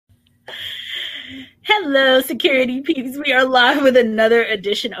Hello, security peeps. We are live with another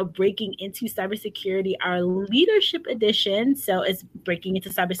edition of Breaking Into Cybersecurity, our leadership edition. So it's Breaking Into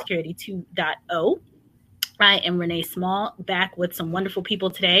Cybersecurity 2.0. I am Renee Small, back with some wonderful people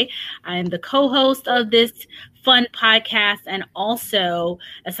today. I am the co-host of this fun podcast and also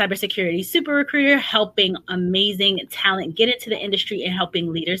a cybersecurity super recruiter, helping amazing talent get into the industry and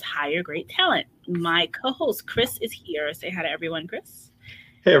helping leaders hire great talent. My co-host, Chris, is here. Say hi to everyone, Chris.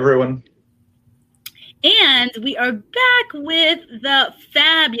 Hey, everyone. And we are back with the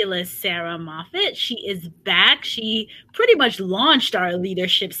fabulous Sarah Moffett. She is back. She pretty much launched our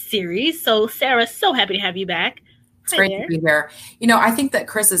leadership series. So, Sarah, so happy to have you back. It's great to be here. You know, I think that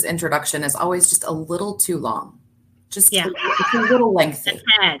Chris's introduction is always just a little too long. It's a little lengthy.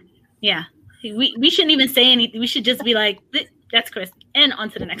 Yeah. We shouldn't even say anything. We should just be like, that's Chris. And on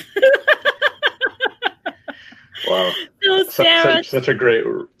to the next. Wow. So, Sarah, such a great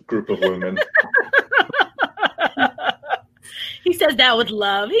group of women. He says that with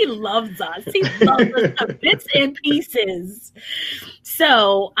love. He loves us. He loves us to bits and pieces.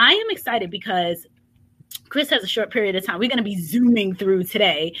 So I am excited because Chris has a short period of time. We're going to be zooming through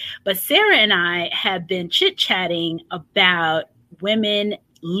today. But Sarah and I have been chit-chatting about women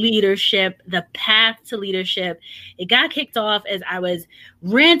leadership, the path to leadership. It got kicked off as I was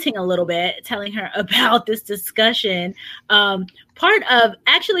ranting a little bit, telling her about this discussion. Part of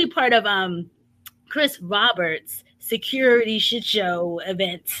Chris Roberts' security shit show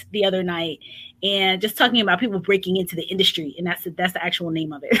event the other night, and just talking about people breaking into the industry, and that's the actual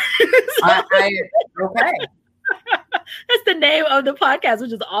name of it. Okay. That's the name of the podcast,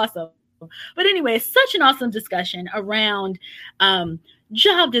 which is awesome. But anyway, it's such an awesome discussion around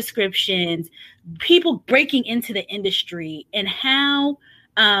job descriptions, people breaking into the industry, and how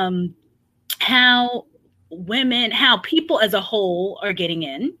people as a whole are getting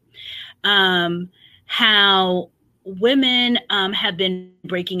in, how women have been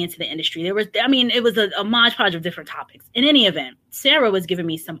breaking into the industry. It was a hodgepodge of different topics. In any event, Sarah was giving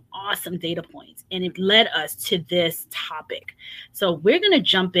me some awesome data points, and it led us to this topic. So we're going to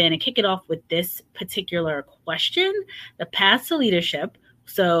jump in and kick it off with this particular question, the path to leadership.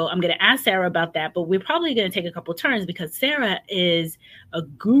 So I'm going to ask Sarah about that, but we're probably going to take a couple turns because Sarah is a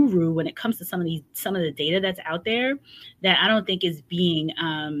guru when it comes to some of the data that's out there that I don't think is being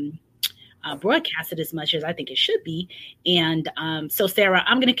broadcasted as much as I think it should be. And so, Sarah,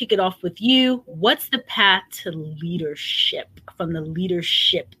 I'm going to kick it off with you. What's the path to leadership from the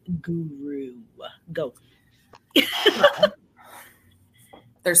leadership guru? Go.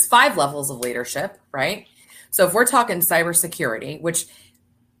 There's 5 levels of leadership, right? So if we're talking cybersecurity, which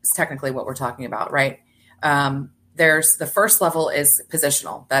is technically what we're talking about, right? There's the first level is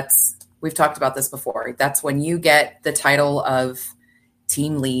positional. We've talked about this before. That's when you get the title of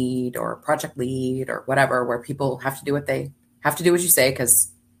team lead or project lead or whatever, where people have to do what you say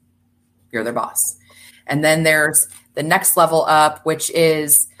because you're their boss. And then there's the next level up, which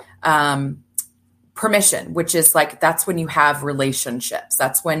is permission, which is that's when you have relationships.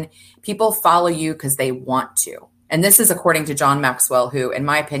 That's when people follow you because they want to. And this is according to John Maxwell, who, in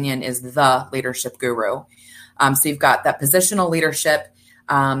my opinion, is the leadership guru. So you've got that positional leadership.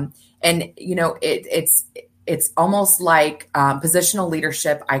 And, you know, it's almost like positional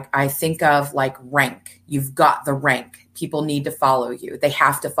leadership. I think of like rank. You've got the rank. People need to follow you. They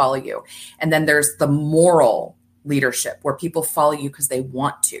have to follow you. And then there's the moral leadership where people follow you because they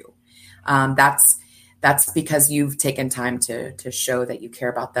want to. That's because you've taken time to show that you care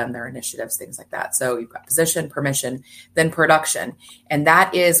about them, their initiatives, things like that. So you've got position, permission, then production. And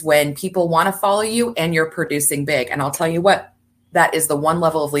that is when people want to follow you and you're producing big. And I'll tell you what, that is the one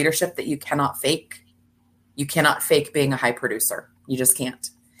level of leadership that you cannot fake. You cannot fake being a high producer. You just can't.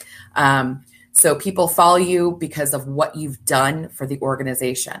 So people follow you because of what you've done for the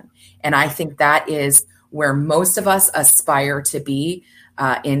organization. And I think that is where most of us aspire to be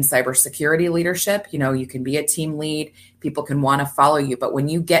in cybersecurity leadership. You know, you can be a team lead. People can want to follow you. But when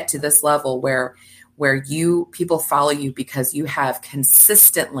you get to this level where people follow you because you have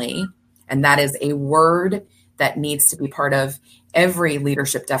consistently, and that is a word that needs to be part of every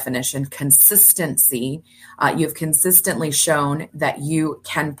leadership definition, consistency. You've consistently shown that you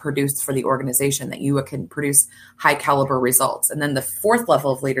can produce for the organization, that you can produce high caliber results. And then the 4th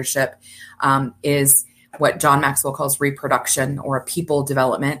level of leadership is what John Maxwell calls reproduction or people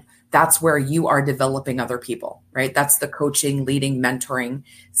development. that's where you are developing other people, right? That's the coaching, leading, mentoring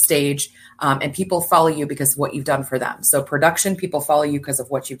stage. And people follow you because of what you've done for them. So production, people follow you because of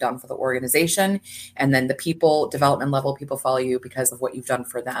what you've done for the organization. And then the people development level, people follow you because of what you've done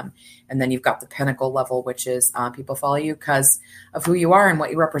for them. And then you've got the pinnacle level, which is people follow you because of who you are and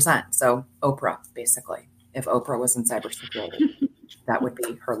what you represent. So Oprah, basically, if Oprah was in cybersecurity, that would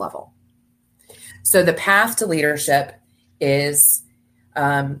be her level. So the path to leadership is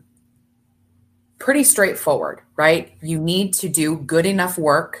pretty straightforward, right? You need to do good enough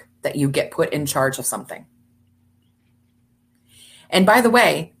work that you get put in charge of something. And by the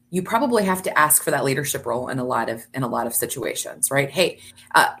way, you probably have to ask for that leadership role in a lot of situations, right? Hey,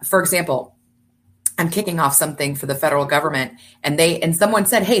 for example, I'm kicking off something for the federal government, and someone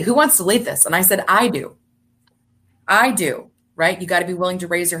said, "Hey, who wants to lead this?" And I said, "I do, right? You got to be willing to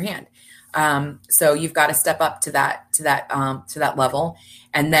raise your hand." So you've got to step up to that level.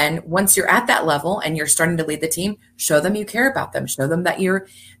 And then once you're at that level and you're starting to lead the team, show them you care about them. Show them that you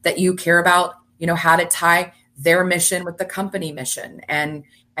care about, how to tie their mission with the company mission and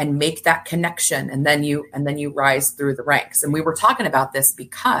make that connection. And then you rise through the ranks. And we were talking about this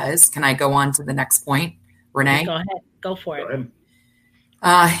because, can I go on to the next point, Renee? Go ahead. Go for it. Go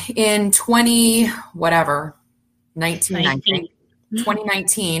ahead. In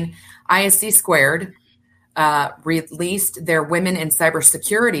 2019, ISC Squared released their Women in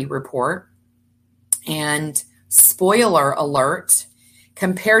Cybersecurity report. And spoiler alert,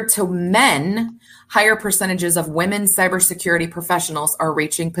 compared to men, higher percentages of women cybersecurity professionals are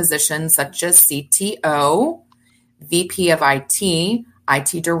reaching positions such as CTO, VP of IT,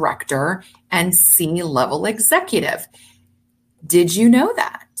 IT director, and C-level executive. Did you know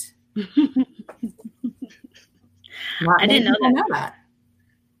that? I didn't know that.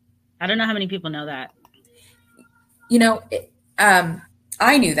 I don't know how many people know that.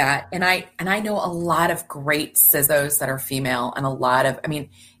 I knew that, and I know a lot of great CISOs that are female, and a lot of,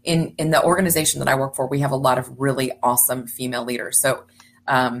 in the organization that I work for, we have a lot of really awesome female leaders. So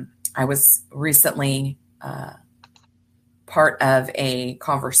I was recently part of a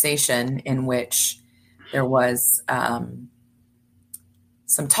conversation in which there was some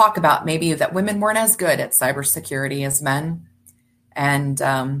talk about maybe that women weren't as good at cybersecurity as men, and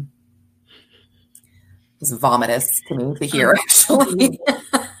it was vomitous to me to hear, actually.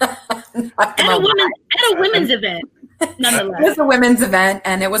 At a women's event, nonetheless. It was a women's event,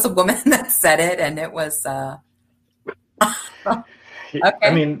 and it was a woman that said it, and it was okay.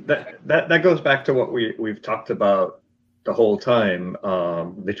 That goes back to what we've talked about the whole time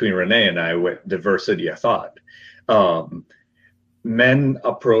between Renee and I with diversity of thought. Men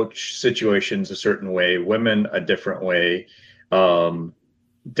approach situations a certain way, women a different way.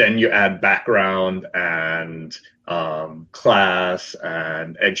 Then you add background and class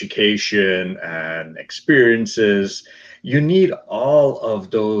and education and experiences. You need all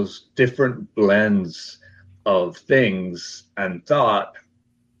of those different blends of things and thought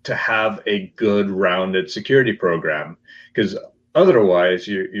to have a good rounded security program, because otherwise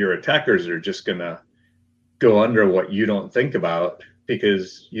your attackers are just going to go under what you don't think about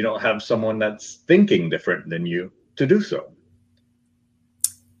because you don't have someone that's thinking different than you to do so.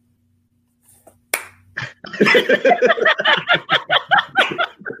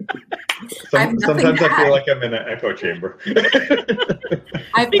 Sometimes I feel like I'm in an echo chamber.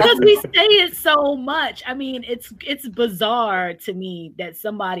 Because we say it so much. It's bizarre to me that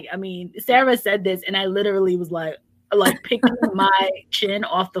somebody, Sarah said this and I literally was like picking my chin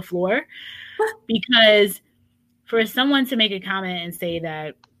off the floor, because for someone to make a comment and say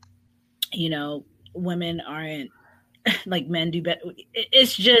that, women aren't like men do better,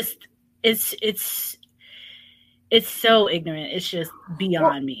 it's just, it's so ignorant. It's just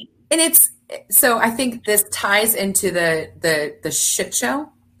beyond me. And so I think this ties into the shit show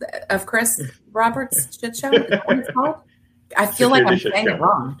of Chris Roberts' shit show. Is that what it's called? I feel like I'm saying it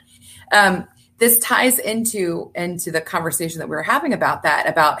wrong. This ties into the conversation that we were having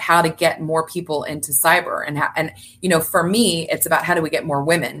about how to get more people into cyber, and for me, it's about how do we get more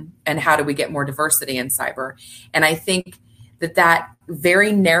women and how do we get more diversity in cyber. And I think that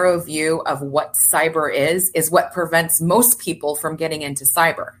very narrow view of what cyber is what prevents most people from getting into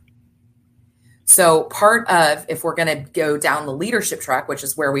cyber. So part of, if we're going to go down the leadership track, which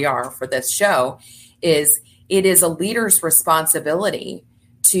is where we are for this show, is it is a leader's responsibility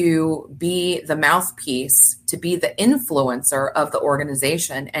to be the mouthpiece, to be the influencer of the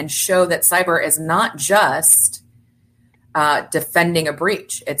organization and show that cyber is not just defending a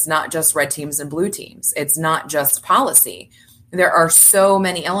breach. It's not just red teams and blue teams. It's not just policy. There are so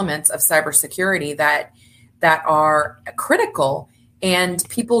many elements of cybersecurity that are critical And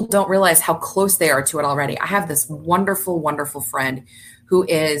people don't realize how close they are to it already. I have this wonderful, wonderful friend who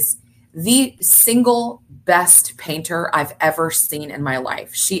is the single best painter I've ever seen in my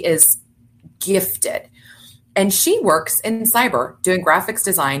life. She is gifted. And she works in cyber doing graphics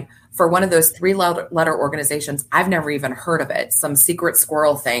design for one of those 3-letter organizations. I've never even heard of it, some secret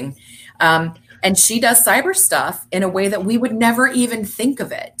squirrel thing. And she does cyber stuff in a way that we would never even think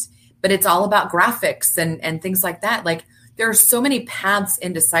of it. But it's all about graphics and things like that. Like, there are so many paths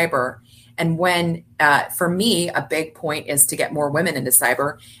into cyber. And when, for me, a big point is to get more women into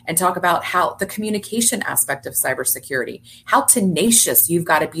cyber and talk about how the communication aspect of cybersecurity, how tenacious you've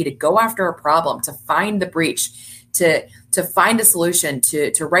got to be to go after a problem, to find the breach, to find a solution,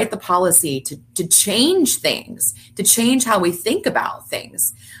 to write the policy, to change things, to change how we think about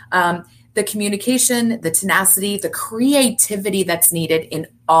things. The communication, the tenacity, the creativity that's needed in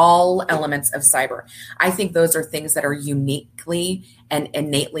all elements of cyber. I think those are things that are uniquely and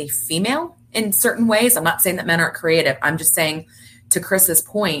innately female in certain ways. I'm not saying that men aren't creative. I'm just saying to Chris's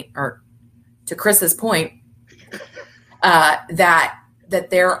point, that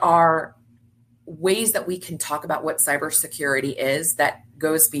there are ways that we can talk about what cybersecurity is that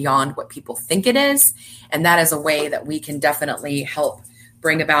goes beyond what people think it is. And that is a way that we can definitely help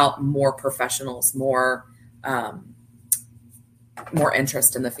bring about more professionals, more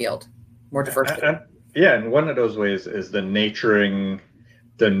interest in the field, more diversity. And one of those ways is the nurturing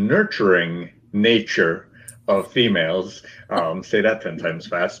nature of females. Say that 10 times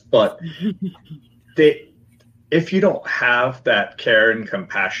fast. But if you don't have that care and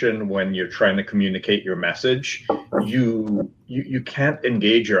compassion when you're trying to communicate your message, you can't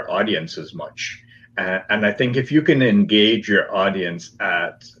engage your audience as much. And I think if you can engage your audience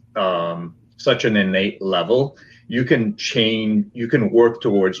at such an innate level, you can work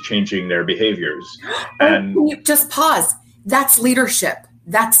towards changing their behaviors. And can you just pause? That's leadership.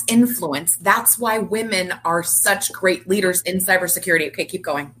 That's influence. That's why women are such great leaders in cybersecurity. Okay, keep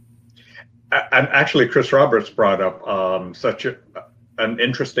going. And actually, Chris Roberts brought up an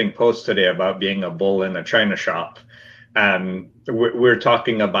interesting post today about being a bull in a china shop. And we're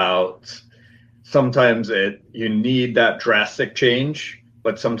talking about sometimes you need that drastic change,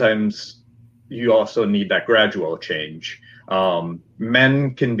 but sometimes you also need that gradual change.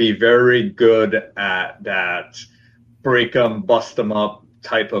 Men can be very good at that break them, bust them up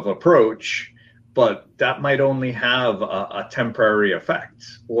type of approach, but that might only have a temporary effect,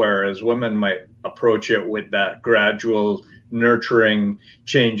 whereas women might approach it with that gradual, nurturing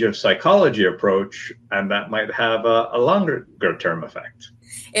change of psychology approach, and that might have a longer term effect.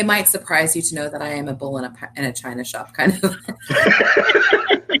 It might surprise you to know that I am a bull in a china shop, kind of.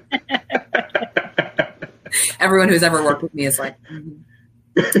 Everyone who's ever worked with me is like,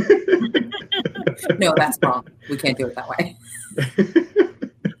 no, that's wrong. We can't do it that way.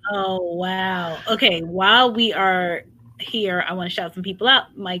 Oh, wow. Okay, while we are here, I want to shout some people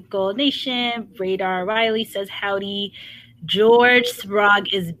out. Michael Nation, Radar Riley says howdy. George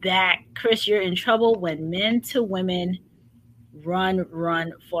Sprague is back. Chris, you're in trouble when men to women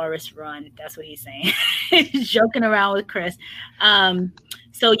run, Forrest, run. That's what he's saying. He's joking around with Chris.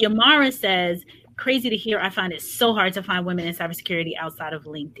 So Yamara says, crazy to hear. I find it so hard to find women in cybersecurity outside of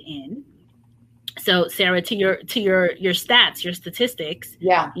LinkedIn. So Sarah, to your stats, your statistics,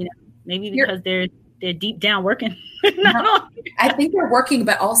 yeah, maybe because they're deep down working. I think they're working,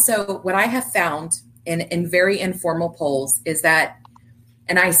 but also what I have found in very informal polls is that,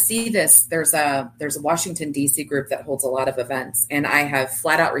 and I see this, there's a Washington, D.C. group that holds a lot of events, and I have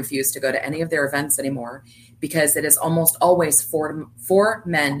flat out refused to go to any of their events anymore because it is almost always four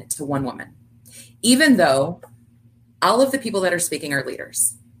men to one woman, even though all of the people that are speaking are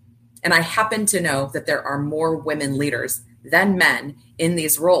leaders. And I happen to know that there are more women leaders than men in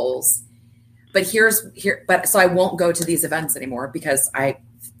these roles. But so I won't go to these events anymore because I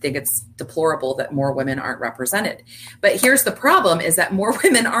think it's deplorable that more women aren't represented. But here's the problem is that more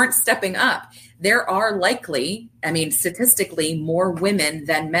women aren't stepping up. There are likely, statistically, more women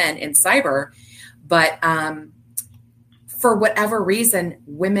than men in cyber, but for whatever reason,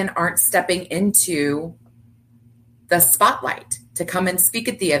 women aren't stepping into the spotlight to come and speak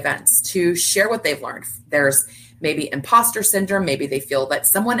at the events, to share what they've learned. There's maybe imposter syndrome. Maybe they feel that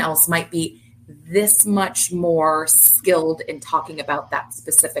someone else might be this much more skilled in talking about that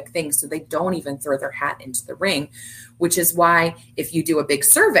specific thing. So they don't even throw their hat into the ring, which is why if you do a big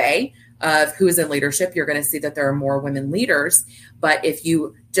survey of who is in leadership, you're going to see that there are more women leaders. But if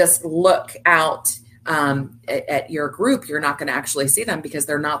you just look out at your group, you're not going to actually see them because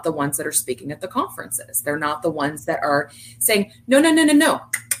they're not the ones that are speaking at the conferences. They're not the ones that are saying, no,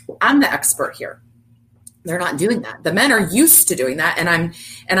 I'm the expert here. They're not doing that. The men are used to doing that.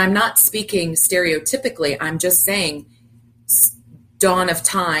 And I'm not speaking stereotypically. I'm just saying dawn of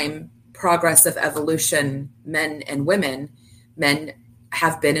time, progress of evolution, men and women, men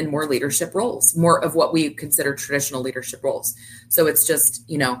have been in more leadership roles, more of what we consider traditional leadership roles. So it's just,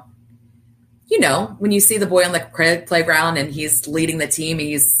 when you see the boy on the playground and he's leading the team,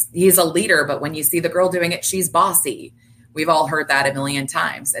 he's a leader. But when you see the girl doing it, she's bossy. We've all heard that a million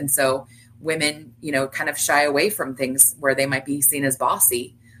times. And so women, kind of shy away from things where they might be seen as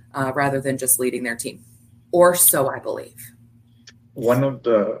bossy rather than just leading their team. Or so I believe. One of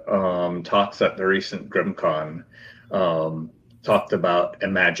the talks at the recent GrimCon talked about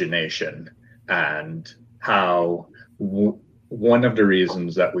imagination and how one of the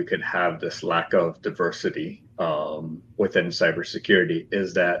reasons that we could have this lack of diversity within cybersecurity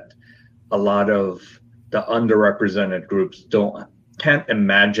is that a lot of the underrepresented groups can't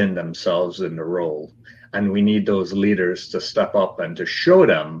imagine themselves in the role. And we need those leaders to step up and to show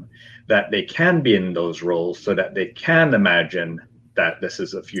them that they can be in those roles so that they can imagine that this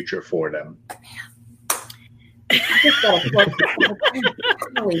is a future for them. This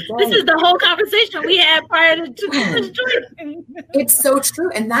is the whole conversation we had prior to joining. It's so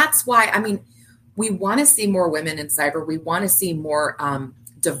true. And that's why, we want to see more women in cyber. We want to see more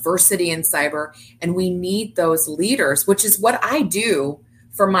diversity in cyber. And we need those leaders, which is what I do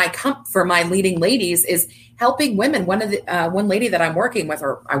for my leading ladies, is helping women. One lady that I'm working with,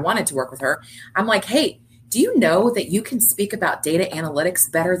 or I wanted to work with her, I'm like, hey, do you know that you can speak about data analytics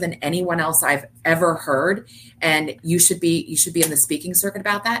better than anyone else I've ever heard? And you should be in the speaking circuit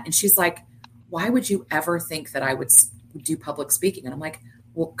about that. And she's like, why would you ever think that I would do public speaking? And I'm like,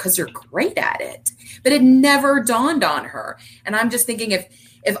 well, because you're great at it. But it never dawned on her. And I'm just thinking, if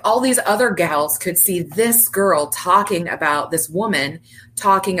all these other gals could see this woman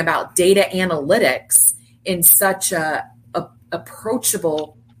talking about data analytics in such a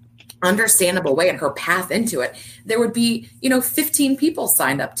approachable, understandable way, and her path into it, there would be 15 people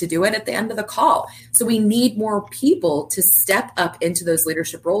signed up to do it at the end of the call. So we need more people to step up into those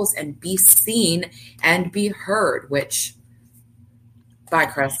leadership roles and be seen and be heard. Which, bye,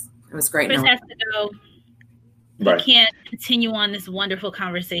 Chris. It was great. Chris has to go. Right. He can't continue on this wonderful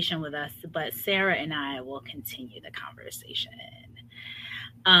conversation with us, but Sarah and I will continue the conversation.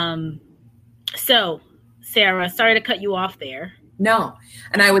 So Sarah, sorry to cut you off there. No.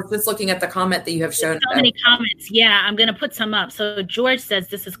 And I was just looking at the comment that you have shown. So many comments. Yeah, I'm going to put some up. So George says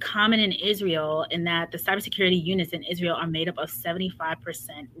this is common in Israel, in that the cybersecurity units in Israel are made up of 75%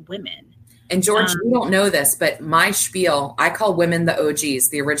 women. And George, you don't know this, but my spiel, I call women the OGs,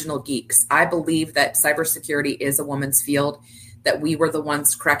 the original geeks. I believe that cybersecurity is a woman's field, that we were the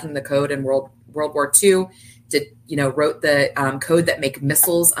ones cracking the code in World War II. Wrote the code that make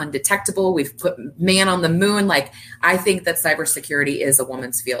missiles undetectable. We've put man on the moon. Like, I think that cybersecurity is a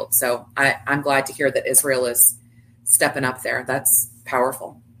woman's field. So I'm glad to hear that Israel is stepping up there. That's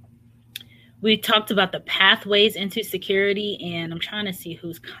powerful. We talked about the pathways into security, and I'm trying to see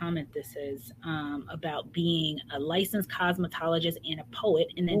whose comment this is, about being a licensed cosmetologist and a poet,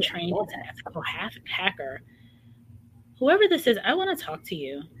 and then trained as an ethical hacker. Whoever this is, I want to talk to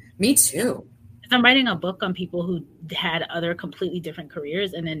you. Me too. I'm writing a book on people who had other completely different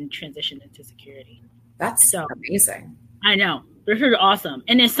careers and then transitioned into security. That's so amazing. I know. They're awesome.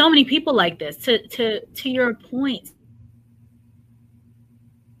 And there's so many people like this. To your point.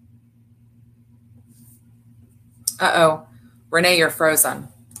 Uh-oh. Renee, you're frozen.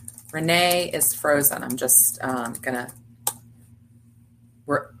 Renee is frozen. I'm just I'll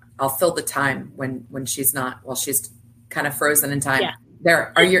fill the time when she's not, well, she's kind of frozen in time. Yeah.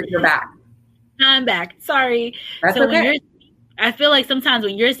 You're back. I'm back. Sorry. That's okay. I feel like sometimes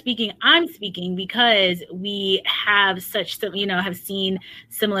when you're speaking, I'm speaking, because we have have seen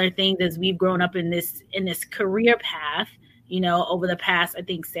similar things as we've grown up in this career path, over the past, I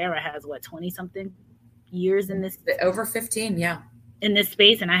think Sarah has 20 something years in this. Over 15. Yeah. In this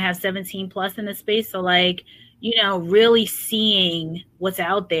space. And I have 17 plus in this space. So really seeing what's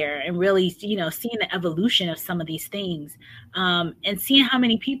out there and really, seeing the evolution of some of these things, and seeing how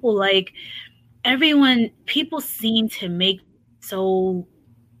many people people seem to make, so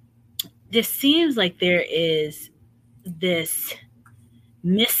this seems like there is this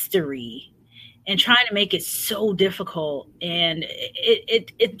mystery and trying to make it so difficult, and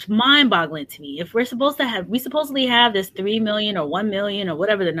it's mind-boggling to me. If we supposedly have this 3 million or 1 million or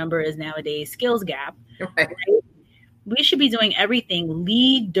whatever the number is nowadays skills gap, right? We should be doing everything.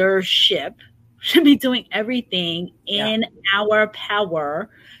 Leadership should be doing everything in our power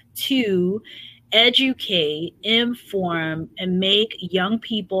to educate, inform, and make young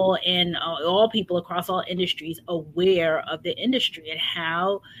people and all people across all industries aware of the industry and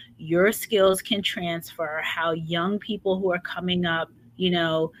how your skills can transfer, how young people who are coming up,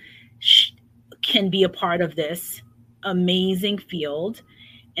 can be a part of this amazing field.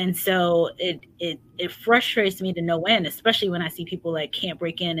 And so it frustrates me to no end, especially when I see people like can't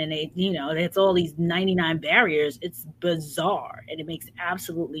break in and it's all these 99 barriers. It's bizarre and it makes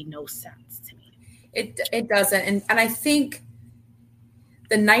absolutely no sense to me. It doesn't. And I think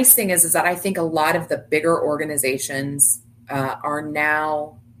the nice thing is that I think a lot of the bigger organizations are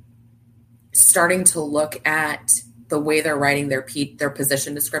now starting to look at the way they're writing their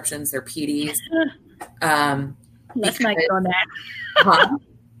position descriptions, their PDs. Let's not get on that. Huh?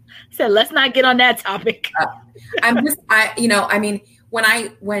 So let's not get on that topic. When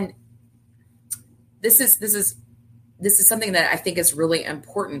this is something that I think is really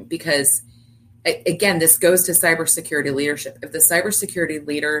important because, again, this goes to cybersecurity leadership. If the cybersecurity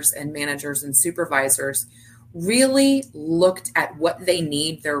leaders and managers and supervisors really looked at what they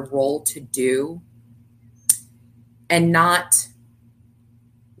need their role to do and not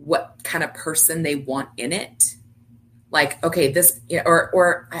what kind of person they want in it, like, okay, this,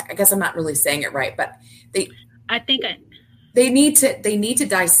 or I guess I'm not really saying it right, but they need to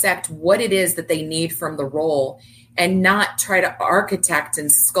dissect what it is that they need from the role and not try to architect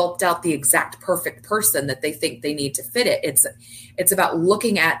and sculpt out the exact perfect person that they think they need to fit it. It's about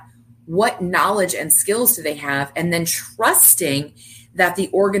looking at what knowledge and skills do they have, and then trusting that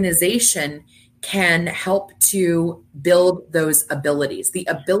the organization can help to build those abilities. The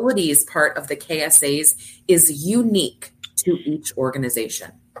abilities part of the KSAs is unique to each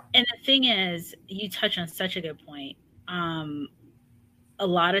organization. And the thing is, you touch on such a good point. A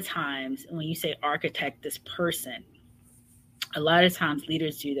lot of times when you say architect this person, a lot of times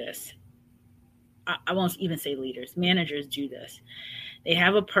leaders do this. I won't even say leaders, managers do this. They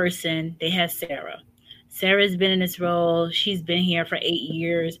have a person, they have Sarah. Sarah's been in this role. She's been here for 8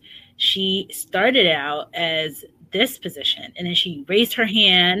 years. She started out as this position, and then she raised her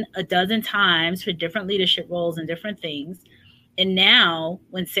hand a dozen times for different leadership roles and different things. And now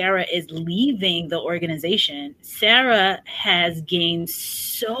when Sarah is leaving the organization, Sarah has gained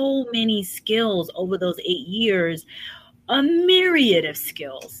so many skills over those 8 years, a myriad of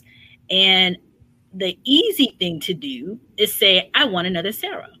skills. And the easy thing to do is say, I want another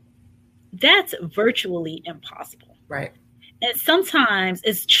Sarah. That's virtually impossible. Right. And sometimes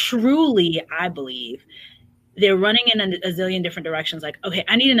it's truly, I believe, they're running in a zillion different directions. Like, okay,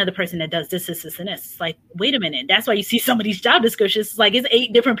 I need another person that does this, and this. It's like, wait a minute. That's why you see some of these job descriptions. It's like, it's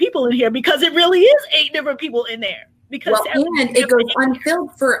 8 different people in here because it really is 8 different people in there. Because and it goes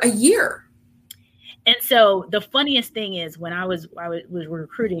unfilled for a year. And so the funniest thing is when I was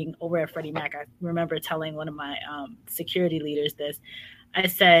recruiting over at Freddie Mac, I remember telling one of my security leaders this. I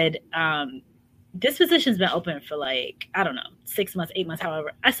said, this position's been open for 6 months, 8 months,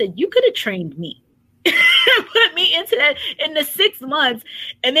 however. I said, you could have trained me. Put me into that in the 6 months.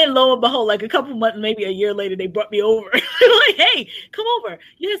 And then lo and behold, like a couple months, maybe a year later, they brought me over. Like, hey, come over.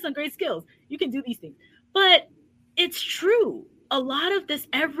 You have some great skills. You can do these things. But it's true. A lot of this,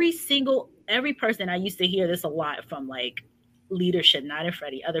 every person, I used to hear this a lot from like leadership, not in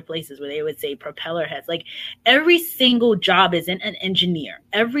Freddie, other places where they would say propeller heads. Like every single job isn't an engineer.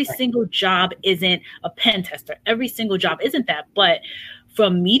 Every single job isn't a pen tester. Every single job isn't that. But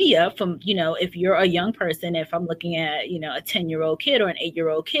from media, if you're a young person, if I'm looking at, a 10-year-old kid or an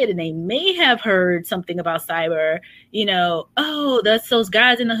 8-year-old kid, and they may have heard something about cyber, oh, that's those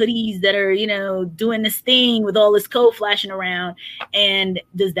guys in the hoodies that are, doing this thing with all this code flashing around. And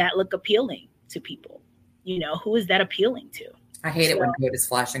does that look appealing to people? Who is that appealing to? I hate it when code is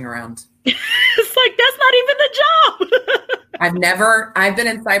flashing around. It's like, that's not even the job. I've been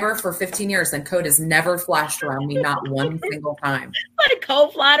in cyber for 15 years and code has never flashed around me, not one single time. Like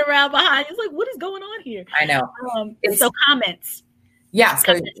code flying around behind. It's like, what is going on here? I know. So comments. Yeah.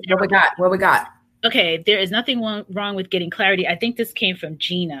 So what we got? Okay. There is nothing wrong with getting clarity. I think this came from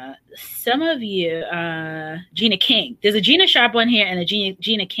Gina. Some of you, Gina King. There's a Gina Sharp one here and a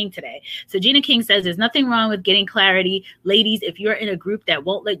Gina King today. So Gina King says there's nothing wrong with getting clarity. Ladies, if you're in a group that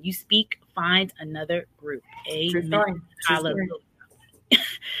won't let you speak, find another group. Amen. Hallelujah.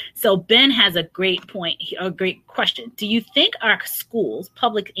 So Ben has a great point, a great question. Do you think our schools,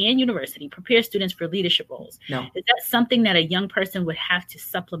 public and university, prepare students for leadership roles? No. Is that something that a young person would have to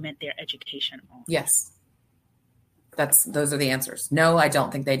supplement their education on? Yes. Those are the answers. No, I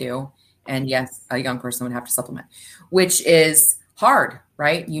don't think they do. And yes, a young person would have to supplement, which is hard,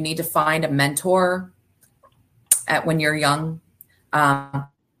 right? You need to find a mentor when you're young.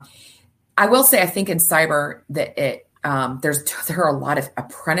 I will say, I think in cyber that there are a lot of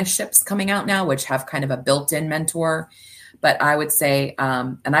apprenticeships coming out now, which have kind of a built-in mentor. But I would say,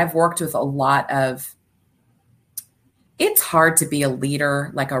 and I've worked with a lot of, it's hard to be a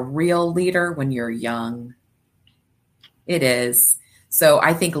leader, like a real leader when you're young. It is. So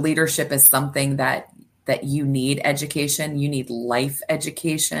I think leadership is something that you need education. You need life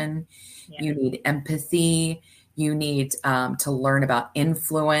education. Yeah. You need empathy. You need to learn about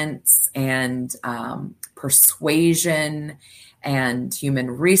influence and persuasion and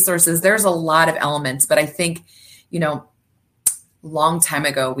human resources. There's a lot of elements, but I think, long time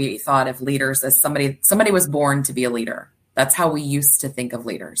ago, we thought of leaders as somebody was born to be a leader. That's how we used to think of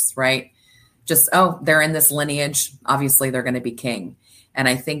leaders, right? Just, they're in this lineage. Obviously, they're going to be king. And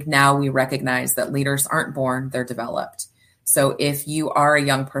I think now we recognize that leaders aren't born, they're developed. So if you are a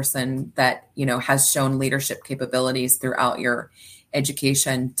young person that, has shown leadership capabilities throughout your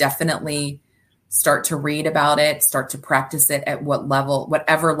education, definitely start to read about it, start to practice it at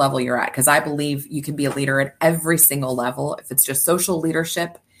whatever level you're at. Because I believe you can be a leader at every single level. If it's just social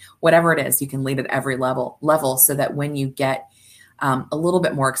leadership, whatever it is, you can lead at every level so that when you get a little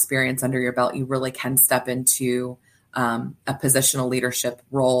bit more experience under your belt, you really can step into a positional leadership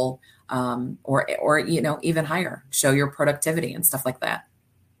role, or even higher, show your productivity and stuff like that.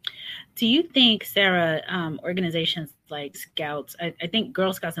 Do you think, Sarah, organizations like Scouts, I think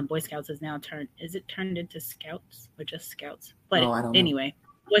Girl Scouts and Boy Scouts is it turned into Scouts or just Scouts? But anyway,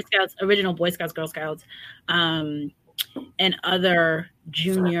 Boy Scouts, original Boy Scouts, Girl Scouts, and other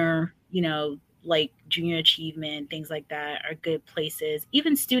junior, like junior achievement, things like that are good places.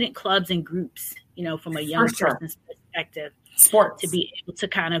 Even student clubs and groups, from a young person's perspective. Sports. To be able to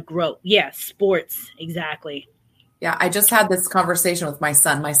kind of grow. Yeah, sports, exactly. Yeah, I just had this conversation with my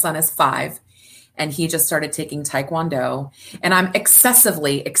son. My son is 5, and he just started taking Taekwondo. And I'm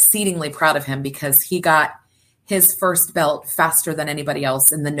exceedingly proud of him because he got his first belt faster than anybody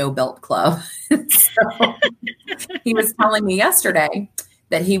else in the no belt club. So he was telling me yesterday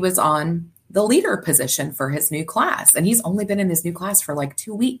that he was on the leader position for his new class. And he's only been in his new class for like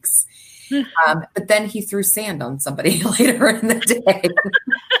 2 weeks. But then he threw sand on somebody later in the day.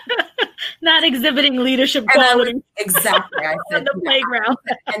 Not exhibiting leadership qualities. Exactly. I said, on the playground.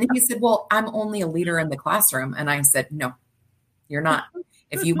 And he said, well, I'm only a leader in the classroom. And I said, no, you're not.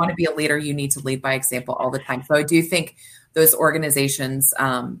 If you want to be a leader, you need to lead by example all the time. So I do think those organizations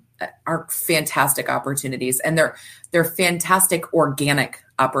are fantastic opportunities, and they're fantastic organic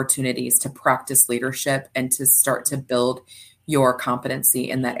opportunities to practice leadership and to start to build your competency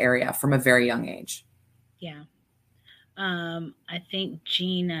in that area from a very young age. Yeah. I think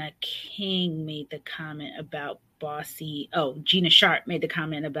Gina King made the comment about bossy. Oh, Gina Sharp made the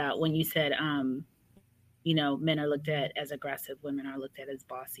comment about when you said, men are looked at as aggressive, women are looked at as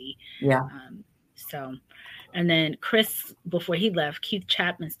bossy. Yeah. And then Chris, before he left, Keith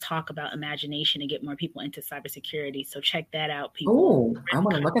Chapman's talk about imagination to get more people into cybersecurity. So check that out, people. Oh, I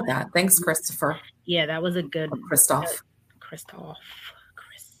want to look at that. Thanks, Christopher. Yeah, that was a good. Christoph. Chris.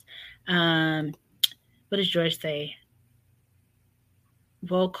 What does George say?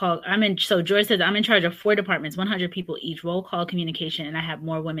 Roll call. George says, I'm in charge of 4 departments, 100 people each, roll call, communication, and I have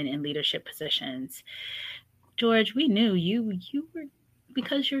more women in leadership positions. George, we knew you were,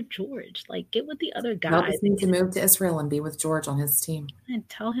 because you're George. Like, get with the other guys. Help us need to move to Israel and be with George on his team. And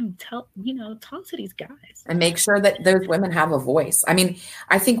talk to these guys. And make sure that those women have a voice. I mean,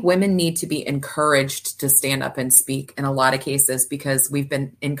 I think women need to be encouraged to stand up and speak in a lot of cases because we've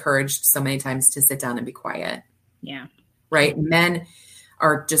been encouraged so many times to sit down and be quiet. Yeah. Right? Men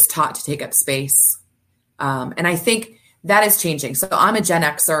are just taught to take up space. And I think that is changing. So I'm a Gen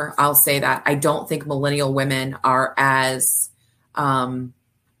Xer. I'll say that. I don't think millennial women are as, I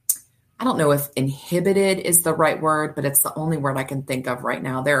don't know if inhibited is the right word, but it's the only word I can think of right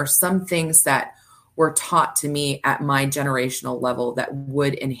now. There are some things that were taught to me at my generational level that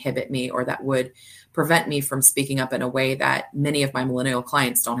would inhibit me or that would prevent me from speaking up in a way that many of my millennial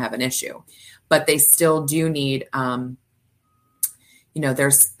clients don't have an issue. But they still do need,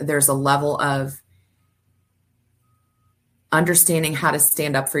 there's a level of understanding how to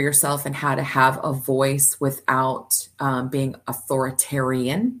stand up for yourself and how to have a voice without being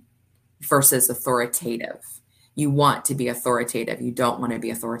authoritarian versus authoritative. You want to be authoritative. You don't want to be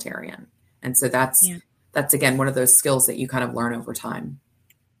authoritarian. And so that's again, one of those skills that you kind of learn over time.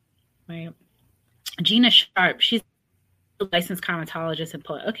 Right. Gina Sharp, she's a licensed cosmetologist and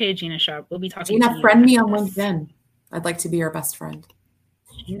poet. Okay, Gina Sharp, we'll be talking to you. Gina, friend me on LinkedIn. I'd like to be your best friend.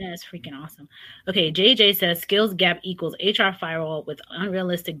 Gina is freaking awesome. Okay, JJ says skills gap equals HR firewall with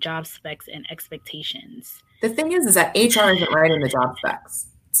unrealistic job specs and expectations. The thing is that HR isn't writing the job specs.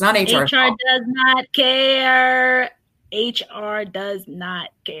 It's not HR. HR does not care. HR does not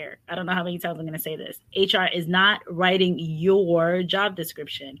care. I don't know how many times I'm going to say this. HR is not writing your job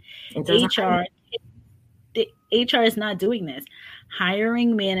description. HR is not doing this.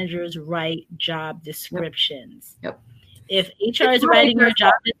 Hiring managers write job descriptions. Yep. If HR is writing your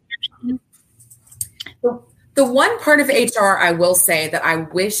job description. The one part of HR I will say that I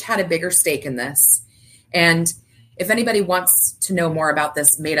wish had a bigger stake in this, and if anybody wants to know more about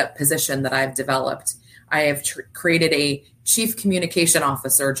this made up position that I've developed, I have created a chief communication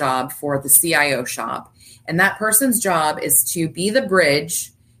officer job for the CIO shop. And that person's job is to be the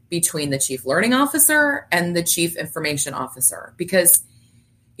bridge between the chief learning officer and the chief information officer. Because,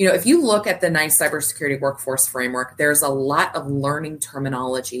 if you look at the NICE cybersecurity workforce framework, there's a lot of learning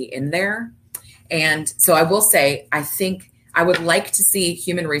terminology in there. And so I will say, I think I would like to see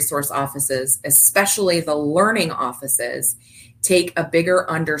human resource offices, especially the learning offices, take a bigger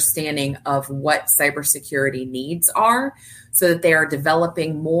understanding of what cybersecurity needs are so that they are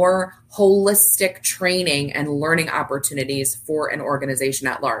developing more holistic training and learning opportunities for an organization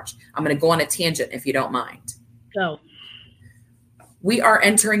at large. I'm going to go on a tangent if you don't mind. Go. We are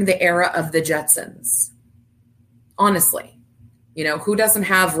entering the era of the Jetsons. Honestly, who doesn't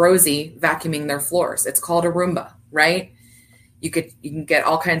have Rosie vacuuming their floors? It's called a Roomba, right? You can get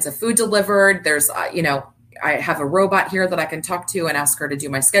all kinds of food delivered. There's, I have a robot here that I can talk to and ask her to do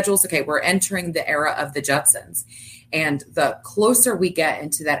my schedules. Okay, we're entering the era of the Jetsons. And the closer we get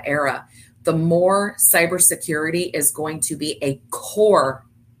into that era, the more cybersecurity is going to be a core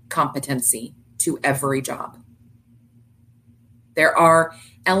competency to every job. There are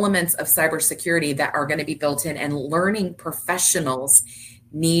elements of cybersecurity that are going to be built in, and learning professionals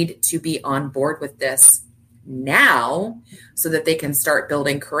need to be on board with this now so that they can start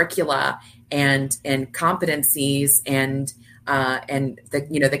building curricula and competencies and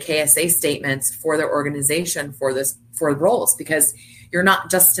the KSA statements for their organization for roles, because you're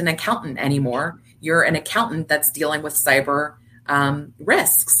not just an accountant anymore. You're an accountant that's dealing with cyber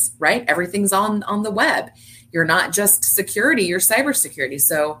risks, right? Everything's on the web. You're not just security, you're cybersecurity.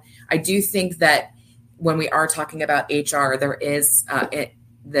 So I do think that when we are talking about HR, there is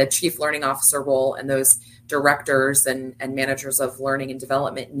the chief learning officer role, and those directors and managers of learning and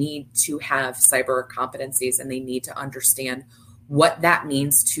development need to have cyber competencies, and they need to understand what that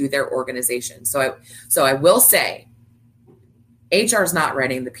means to their organization. So I will say, HR is not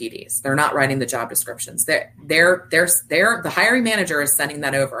writing the PDs. They're not writing the job descriptions. They're the hiring manager is sending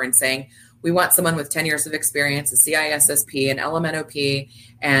that over and saying, we want someone with 10 years of experience, a CISSP, an LMNOP,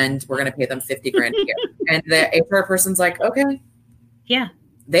 and we're going to pay them $50,000 a year. And the HR person's like, okay. Yeah.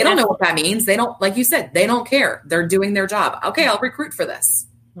 They don't know what that means. They don't, like you said, they don't care. They're doing their job. Okay, I'll recruit for this.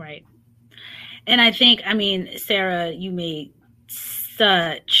 Right. And I think, Sarah, you made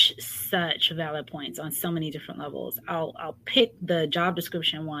such valid points on so many different levels. I'll pick the job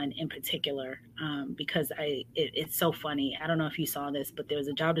description one in particular because it's so funny. I don't know if you saw this, but there was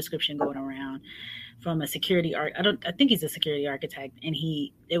a job description going around from a security I think he's a security architect, and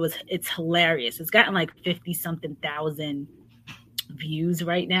it's hilarious. It's gotten like 50 something thousand views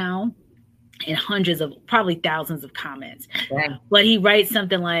right now and hundreds of, probably thousands of comments. Yeah. But he writes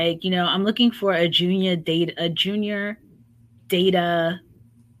something like, I'm looking for a junior data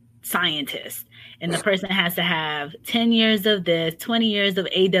scientist, and the person has to have 10 years of this, 20 years of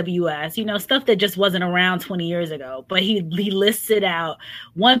AWS, stuff that just wasn't around 20 years ago. But he listed out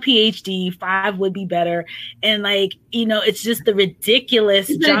 1 PhD, 5 would be better. And it's just the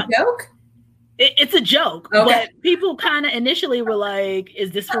ridiculous job. Joke? It's a joke, okay. But people kind of initially were like,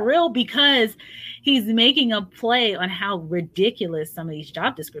 is this for real? Because he's making a play on how ridiculous some of these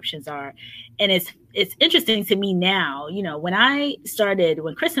job descriptions are. And it's interesting to me now,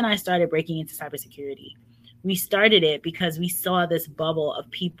 when Chris and I started breaking into cybersecurity, we started it because we saw this bubble of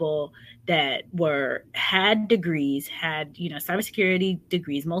people that had degrees, had, cybersecurity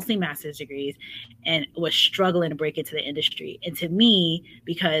degrees, mostly master's degrees, and was struggling to break into the industry. And to me,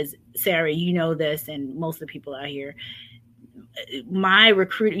 because Sarah, this, and most of the people out here, my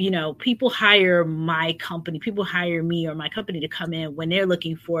recruit, people hire my company, people hire me or my company to come in when they're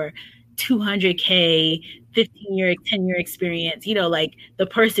looking for $200K, 15-year, 10-year experience, like the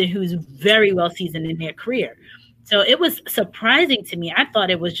person who's very well seasoned in their career. So it was surprising to me. I thought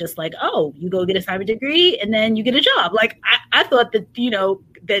it was just like, oh, you go get a cyber degree and then you get a job. Like I thought that,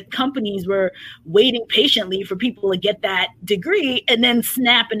 that companies were waiting patiently for people to get that degree and then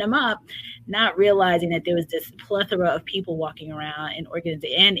snapping them up, not realizing that there was this plethora of people walking around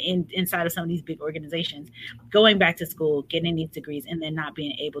inside of some of these big organizations, going back to school, getting these degrees, and then not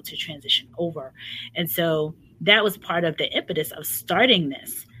being able to transition over. And so that was part of the impetus of starting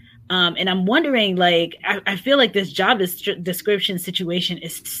this. And I'm wondering, like, I feel like this job description situation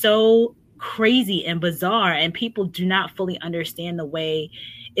is so crazy and bizarre, and people do not fully understand the way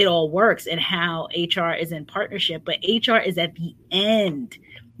it all works and how HR is in partnership. But HR is at the end.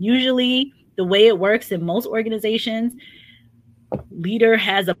 Usually, the way it works in most organizations, leader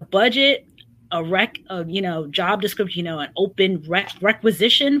has a budget, a job description, an open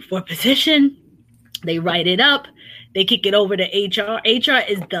requisition for a position. They write it up. They kick it over to HR. HR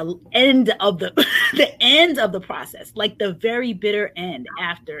is the end of the the end of the process, like the very bitter end.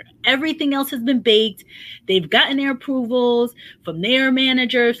 After everything else has been baked, they've gotten their approvals from their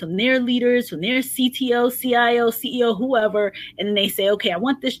managers, from their leaders, from their CTO, CIO, CEO, whoever, and then they say, okay, I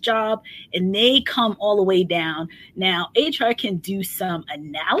want this job, and they come all the way down. Now, HR can do some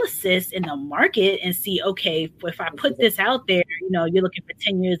analysis in the market and see, okay, if I put this out there, you're looking for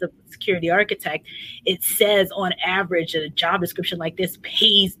 10 years of security architect, it says on average that a job description like this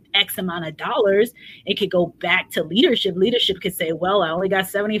pays X amount of dollars. It could go back to leadership. Leadership could say, well, I only got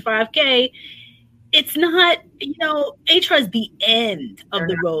 $75K. It's not, HR is the end of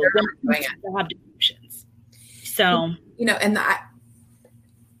the road when it comes to job descriptions. So, and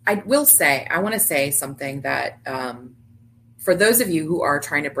I want to say something that for those of you who are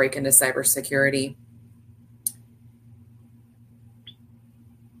trying to break into cybersecurity,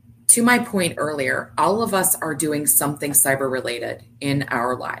 to my point earlier, all of us are doing something cyber related in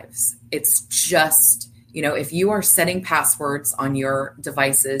our lives. It's just, if you are setting passwords on your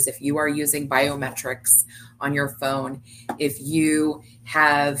devices, if you are using biometrics on your phone, if you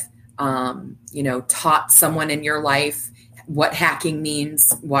have, taught someone in your life what hacking means,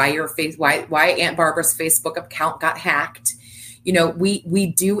 why Aunt Barbara's Facebook account got hacked.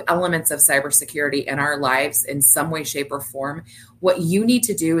 We do elements of cybersecurity in our lives in some way, shape, or form. What you need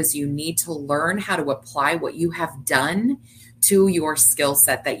to do is you need to learn how to apply what you have done to your skill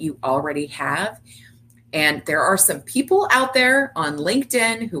set that you already have. And there are some people out there on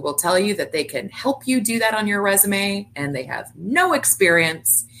LinkedIn who will tell you that they can help you do that on your resume, and they have no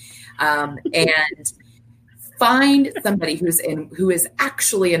experience. And find somebody who is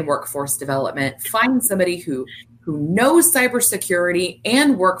actually in workforce development. Find somebody who knows cybersecurity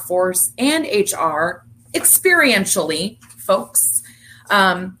and workforce and HR experientially, folks,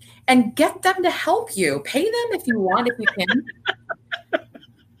 and get them to help you. Pay them if you want, if you can.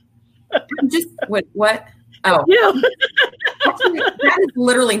 Just what? Oh, yeah. Actually, that is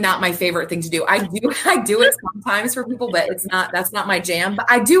literally not my favorite thing to do. I do it sometimes for people, but that's not my jam. But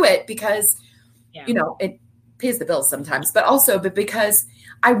I do it because, it pays the bills sometimes, but because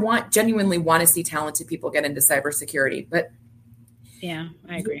I genuinely want to see talented people get into cybersecurity. But yeah,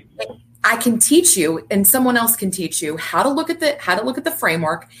 I agree. I can teach you, and someone else can teach you how to look at the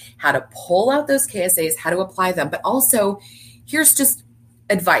framework, how to pull out those KSAs, how to apply them. But also, here's just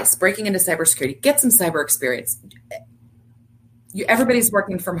advice: breaking into cybersecurity, get some cyber experience. Everybody's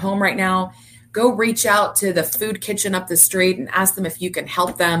working from home right now. Go reach out to the food kitchen up the street and ask them if you can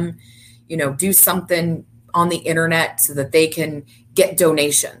help them, do something on the internet so that they can get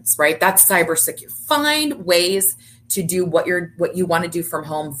donations, right? That's cybersecurity. Find ways to do what you want to do from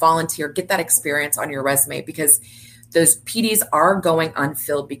home, volunteer, get that experience on your resume, because those PDs are going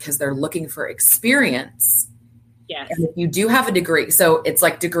unfilled because they're looking for experience. Yes. And if you do have a degree, so it's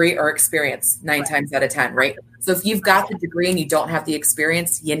like degree or experience 9 times out of 10, right? So if you've got the degree and you don't have the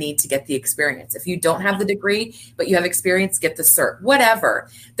experience, you need to get the experience. If you don't have the degree, but you have experience, get the cert, whatever.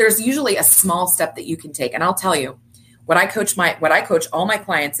 There's usually a small step that you can take. And I'll tell you, what I coach all my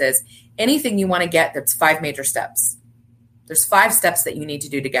clients is anything you want to get, that's 5 major steps. There's 5 steps that you need to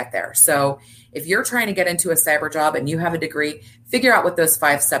do to get there. So if you're trying to get into a cyber job and you have a degree, figure out what those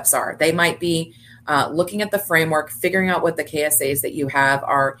 5 steps are. They might be looking at the framework, figuring out what the KSAs that you have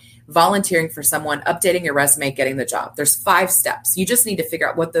are, volunteering for someone, updating your resume, getting the job. There's 5 steps. You just need to figure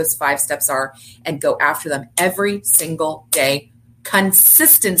out what those 5 steps are and go after them every single day.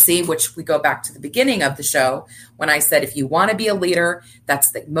 Consistency, which we go back to the beginning of the show when I said, if you want to be a leader,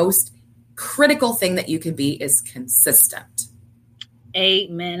 that's the most critical thing that you can be, is consistent.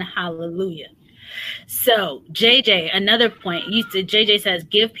 Amen. Hallelujah. So JJ, another point, JJ says,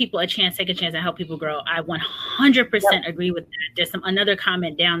 give people a chance, take a chance, and help people grow. I 100% agree with that. There's another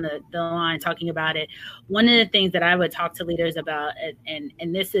comment down the line talking about it. One of the things that I would talk to leaders about,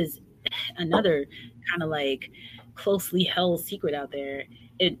 and this is another kind of like closely held secret out there.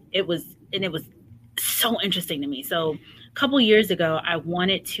 It was so interesting to me. So a couple years ago, I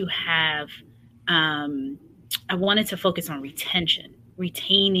wanted to focus on retention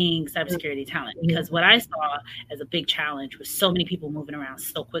retaining cybersecurity talent, because what I saw as a big challenge was so many people moving around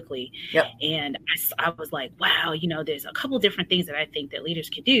so quickly. Yep. And I was like, wow, there's a couple different things that I think that leaders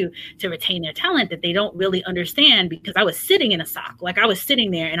could do to retain their talent that they don't really understand, because I was sitting in a SOC. Like I was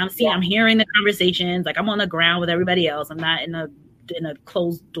sitting there and I'm hearing the conversations, like I'm on the ground with everybody else. I'm not in a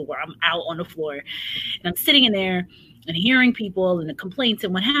closed door. I'm out on the floor and I'm sitting in there and hearing people and the complaints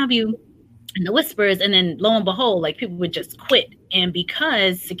and what have you, and the whispers, and then lo and behold, like people would just quit. And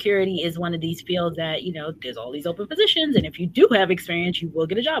because security is one of these fields that, there's all these open positions, and if you do have experience, you will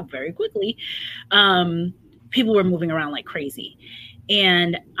get a job very quickly. People were moving around like crazy.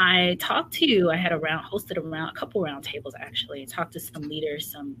 And I hosted a couple round tables actually, talked to some leaders,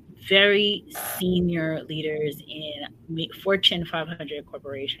 some very senior leaders in Fortune 500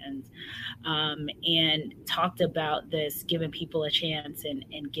 corporations, and talked about this, giving people a chance and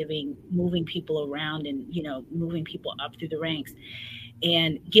moving people around and, moving people up through the ranks,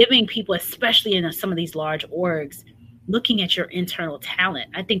 and giving people, especially in some of these large orgs, looking at your internal talent.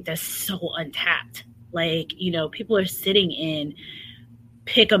 I think that's so untapped. Like, people are sitting in,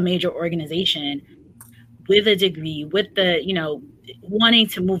 pick a major organization with a degree, with the, wanting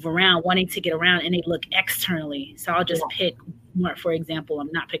to move around, wanting to get around, and they look externally. So I'll just pick Walmart, for example.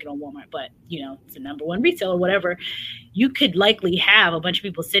 I'm not picking on Walmart, but, it's the number one retailer, whatever. You could likely have a bunch of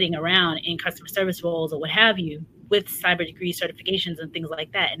people sitting around in customer service roles or what have you with cyber degree certifications and things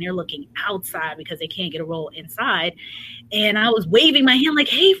like that. And they're looking outside because they can't get a role inside. And I was waving my hand like,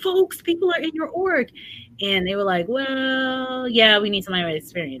 hey, folks, people are in your org. And they were like, well, yeah, we need somebody with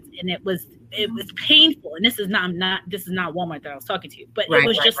experience. And it was painful. And this is not Walmart that I was talking to, but it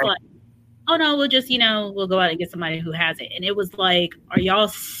was just like, oh no, we'll just, we'll go out and get somebody who has it. And it was like, are y'all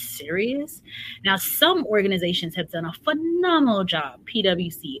serious? Now, some organizations have done a phenomenal job.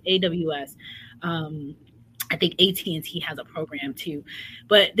 PwC, AWS, I think AT&T has a program too,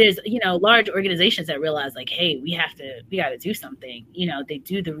 but there's, large organizations that realize like, hey, we got to do something. They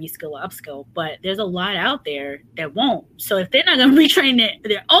do the reskill, upskill, but there's a lot out there that won't. So if they're not going to retrain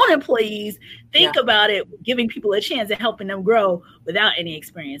their own employees, think about it, giving people a chance and helping them grow without any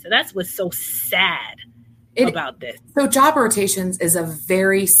experience. So that's what's so sad about this. So job rotations is a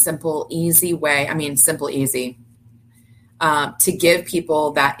very simple, easy way. I mean, simple, easy. To give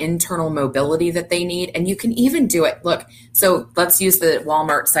people that internal mobility that they need. And you can even do it. Look, so let's use the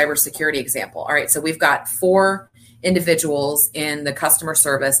Walmart cybersecurity example. All right. So we've got 4 individuals in the customer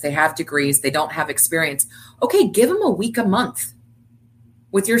service. They have degrees. They don't have experience. Okay. Give them a week, a month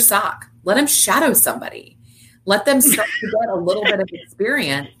with your SOC. Let them shadow somebody. Let them start to get a little bit of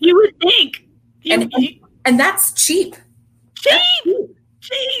experience. You would think. And that's cheap. Cheap.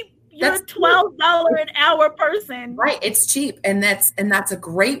 You're a $12 an hour person. Right. It's cheap. And that's a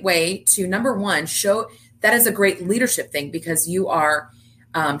great way to, number one, show that is a great leadership thing, because you are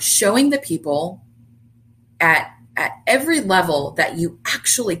showing the people at every level that you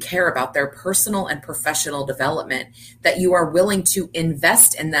actually care about their personal and professional development, that you are willing to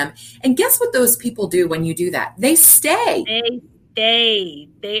invest in them. And guess what those people do when you do that? They stay.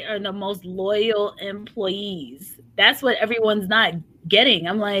 They are the most loyal employees. That's what everyone's not getting.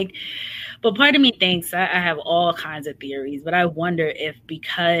 I'm like, but part of me thinks, I have all kinds of theories, but I wonder if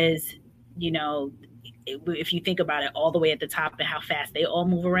because, if you think about it all the way at the top and how fast they all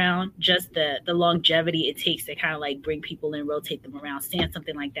move around, just the longevity it takes to kind of like bring people in, rotate them around, stand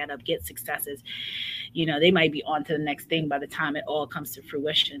something like that up, get successes, they might be on to the next thing by the time it all comes to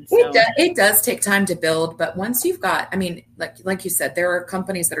fruition. So it does take time to build, but once you've got, I mean, like you said, there are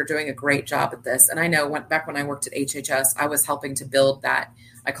companies that are doing a great job at this. And I know back when I worked at HHS, I was helping to build that.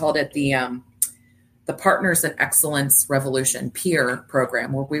 I called it the Partners in Excellence Revolution peer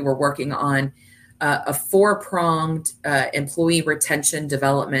program, where we were working on a 4-pronged employee retention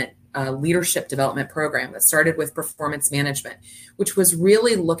development, leadership development program that started with performance management, which was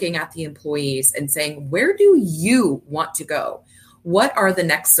really looking at the employees and saying, where do you want to go? What are the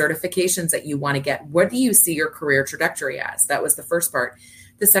next certifications that you want to get? What do you see your career trajectory as? That was the first part.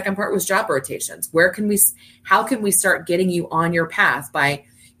 The second part was job rotations. How can we start getting you on your path by,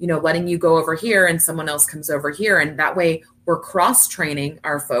 letting you go over here and someone else comes over here. And that way we're cross-training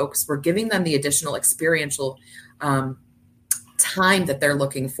our folks. We're giving them the additional experiential time that they're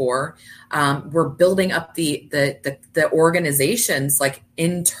looking for. We're building up the organization's like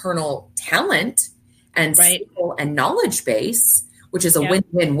internal talent and skill and knowledge base, which is a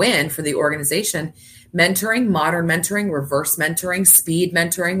win-win-win for the organization. Mentoring, modern mentoring, reverse mentoring, speed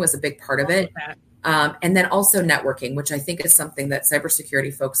mentoring was a big part of it. And then also networking, which I think is something that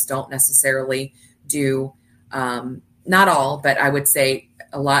cybersecurity folks don't necessarily do. Not all, but I would say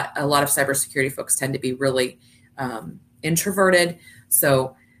a lot of cybersecurity folks tend to be really introverted.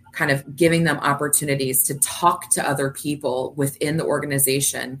 So kind of giving them opportunities to talk to other people within the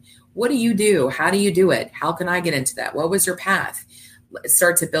organization. What do you do? How do you do it? How can I get into that? What was your path?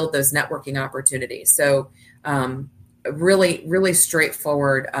 Start to build those networking opportunities. So really, really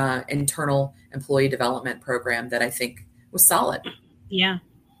straightforward internal employee development program that I think was solid. Yeah,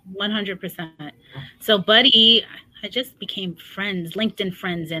 100%. So Buddy, I just became friends, LinkedIn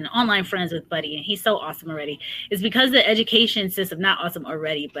friends and online friends with Buddy, and he's so awesome already. It's because the education system, not awesome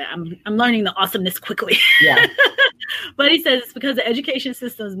already, but I'm learning the awesomeness quickly. Yeah. Buddy says it's because the education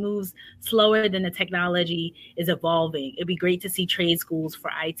system moves slower than the technology is evolving. It'd be great to see trade schools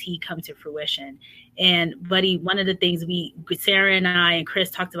for IT come to fruition. And Buddy, one of the things Sarah and I and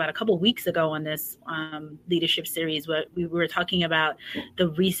Chris talked about a couple of weeks ago on this leadership series, where we were talking about the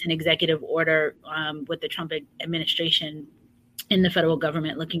recent executive order with the Trump administration in the federal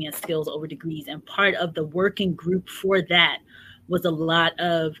government looking at skills over degrees. And part of the working group for that was a lot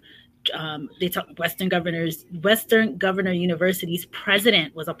of they talked Western Governor University's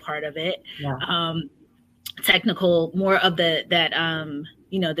president was a part of it. Yeah. Technical, more of the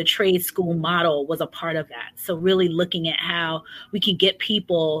trade school model was a part of that. So really looking at how we can get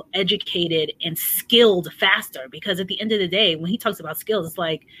people educated and skilled faster, because at the end of the day, when he talks about skills, it's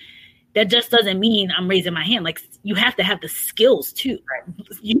like, that just doesn't mean I'm raising my hand. Like, you have to have the skills too. Right.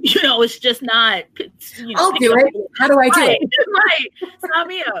 You know, it's just not. I'll do it. How do I do it? Right. Sign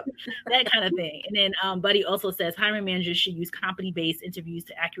me up. That kind of thing. And then Buddy also says hiring managers should use competency-based interviews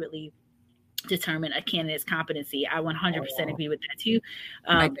to accurately determine a candidate's competency. I 100% agree with that too.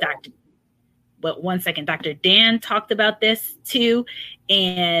 Dr. Dan talked about this too.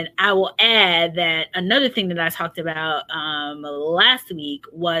 And I will add that another thing that I talked about last week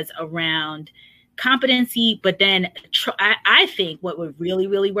was around competency, but then I think what would really,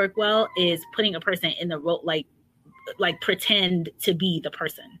 really work well is putting a person in the role, like pretend to be the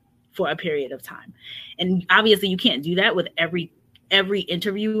person for a period of time. And obviously you can't do that with every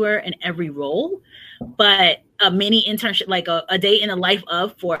interviewer and every role, but a mini internship, like a day in the life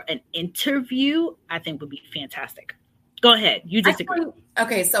of for an interview, I think would be fantastic. Go ahead. You disagree.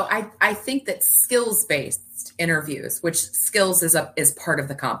 Okay. So I think that skills-based interviews, which skills is part of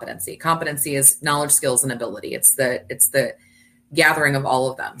the competency. Competency is knowledge, skills, and ability. It's the gathering of all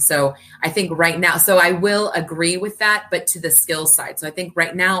of them. So I think right now, so I will agree with that, but to the skills side. So I think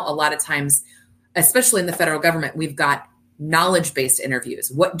right now, a lot of times, especially in the federal government, we've got knowledge-based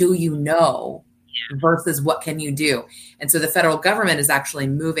interviews. What do you know versus what can you do? And so the federal government is actually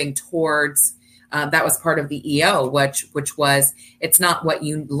moving towards, that was part of the EO, which was, it's not what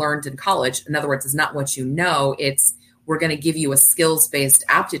you learned in college. In other words, it's not what you know. It's, we're going to give you a skills-based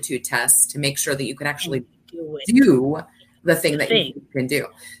aptitude test to make sure that you can actually do the thing that you can do.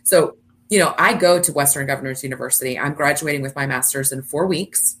 So, I go to Western Governors University. I'm graduating with my master's in 4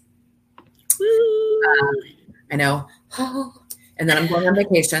 weeks. I know. And then I'm going on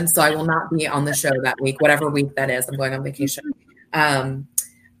vacation. So I will not be on the show that week, whatever week that is. I'm going on vacation.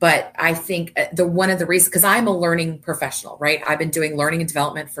 But I think one of the reasons, because I'm a learning professional, right? I've been doing learning and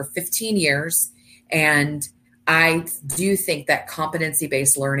development for 15 years. And I do think that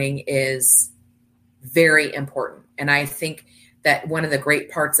competency-based learning is very important. And I think that one of the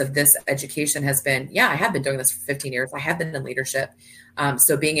great parts of this education has been, I have been doing this for 15 years. I have been in leadership.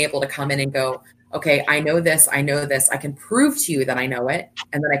 So being able to come in and go, okay, I know this. I can prove to you that I know it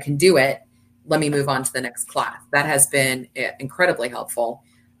and that I can do it. Let me move on to the next class. That has been incredibly helpful.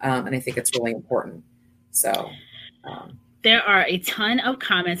 And I think it's really important. So there are a ton of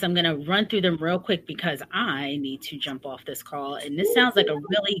comments. I'm going to run through them real quick because I need to jump off this call. And this sounds like a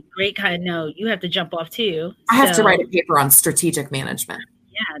really great kind of note. You have to jump off too. I have to write a paper on strategic management.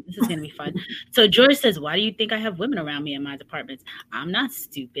 Yeah, this is going to be fun. So George says, why do you think I have women around me in my departments? I'm not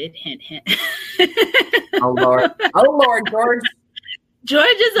stupid. Hint, hint. Oh, Lord, George. George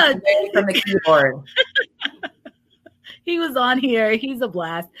is from the keyboard. He was on here. He's a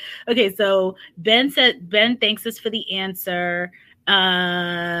blast. Okay, so Ben thanks us for the answer.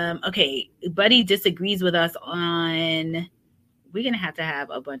 Okay, Buddy disagrees with us on. We're gonna have to have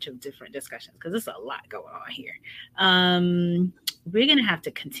a bunch of different discussions because there's a lot going on here. We're gonna have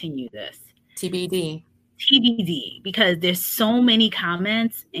to continue this. TBD, because there's so many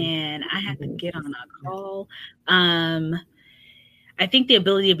comments and I have to get on a call. I think the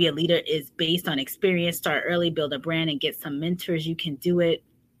ability to be a leader is based on experience. Start early, build a brand, and get some mentors. You can do it.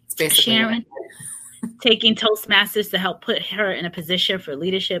 Sharon, taking Toastmasters to help put her in a position for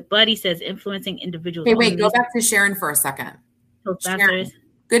leadership. Buddy says influencing individuals. Hey, wait, go back to Sharon for a second. Toastmasters. Sharon,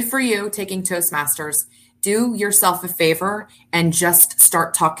 good for you taking Toastmasters. Do yourself a favor and just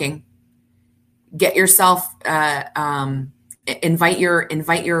start talking. Get yourself in invite your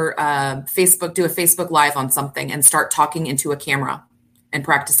Facebook, do a Facebook Live on something and start talking into a camera and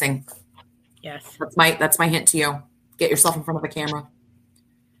practicing. Yes. That's my hint to you. Get yourself in front of a camera.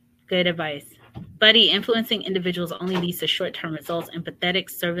 Good advice. Buddy, influencing individuals only leads to short-term results. Empathetic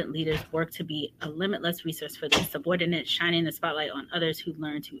servant leaders work to be a limitless resource for their subordinates, shining the spotlight on others who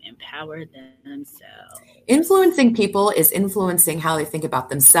learn to empower themselves. Influencing people is influencing how they think about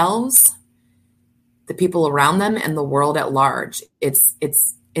themselves, the people around them, and the world at large. It's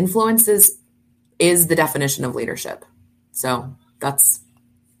influences is the definition of leadership. So that's,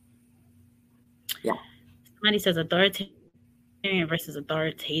 yeah. Somebody says authoritarian versus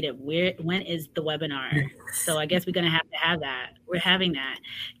authoritative. When is the webinar? So I guess we're going to have that. We're having that.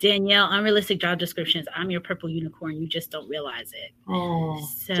 Danielle, unrealistic job descriptions. I'm your purple unicorn. You just don't realize it. Oh,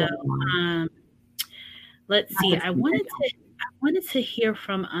 so let's see. I wanted to hear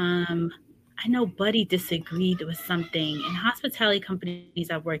from I know Buddy disagreed with something. In hospitality companies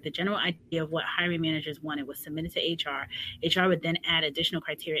I've worked, the general idea of what hiring managers wanted was submitted to HR. HR would then add additional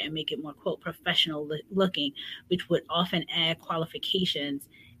criteria and make it more, quote, professional looking, which would often add qualifications.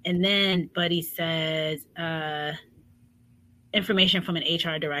 And then Buddy says, information from an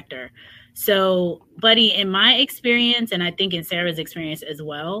HR director. So, Buddy, in my experience, and I think in Sarah's experience as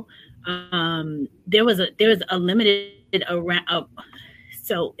well, there was a limited around.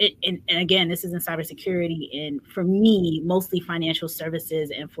 So, and again, this is in cybersecurity, and for me, mostly financial services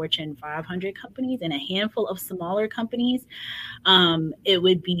and Fortune 500 companies and a handful of smaller companies. It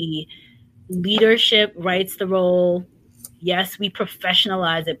would be leadership writes the role. Yes, we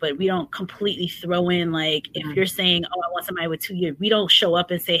professionalize it, but we don't completely throw in, like, if you're saying, oh, I want somebody with 2 years, we don't show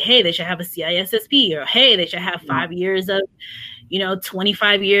up and say, hey, they should have a CISSP, or hey, they should have 5 years of,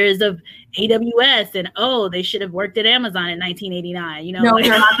 25 years of AWS, and oh, they should have worked at Amazon in 1989. No,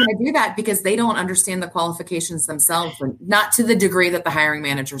 they're not going to do that because they don't understand the qualifications themselves, and not to the degree that the hiring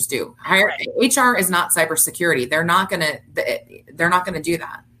managers do. HR is not cybersecurity. They're not going to do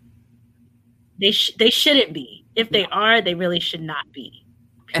that. They shouldn't be. If they are, they really should not be.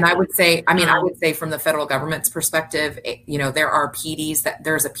 And I would say from the federal government's perspective, there are PDs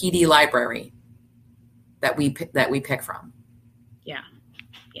there's a PD library that we pick from. Yeah.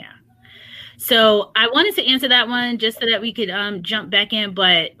 So I wanted to answer that one just so that we could jump back in,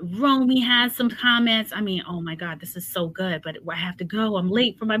 but Romy has some comments. I mean, oh my God, this is so good, but I have to go. I'm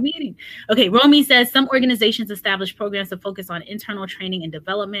late for my meeting. Okay, Romy says some organizations establish programs to focus on internal training and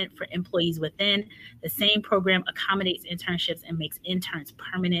development for employees within. The same program accommodates internships and makes interns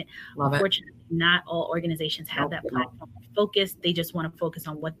permanent. Unfortunately, not all organizations have that platform focus. They just want to focus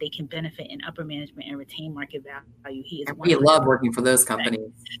on what they can benefit in upper management and retain market value. We love working for those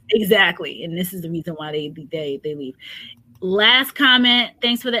companies. Exactly. And this is the reason why they leave. Last comment.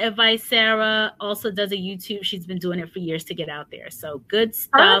 Thanks for the advice, Sarah. Also does a YouTube. She's been doing it for years to get out there. So good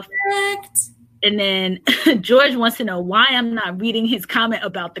stuff. Perfect. And then George wants to know why I'm not reading his comment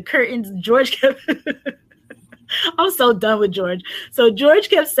about the curtains. George kept I'm so done with George. So George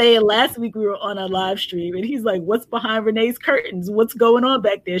kept saying last week we were on a live stream and he's like, what's behind Renee's curtains? What's going on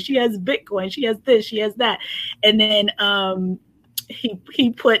back there? She has Bitcoin. She has this. She has that. And then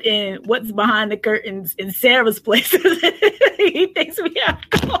he put in what's behind the curtains in Sarah's place. He thinks we have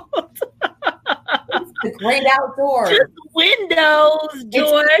gold. It's the great outdoors. Just windows,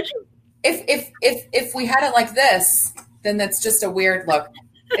 George. If we had it like this, then that's just a weird look.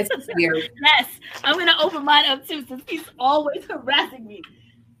 It's weird. Yes, I'm going to open mine up too since he's always harassing me.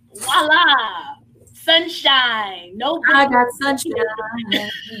 Voila! Sunshine. No, I got sunshine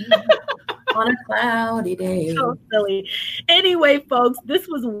on a cloudy day. So silly. Anyway, folks, this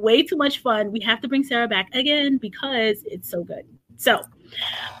was way too much fun. We have to bring Sarah back again because it's so good. So,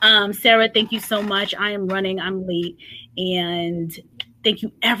 Sarah, thank you so much. I am running. I'm late. And thank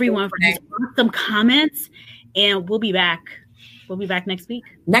you, everyone, for these awesome comments. And we'll be back. We'll be back next week.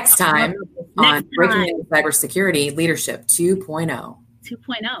 Next time on Breaking Into Cybersecurity Leadership 2.0.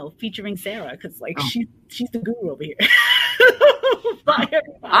 2.0 featuring Sarah because she's the guru over here. Bye,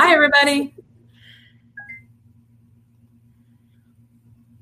 everybody. Bye, everybody.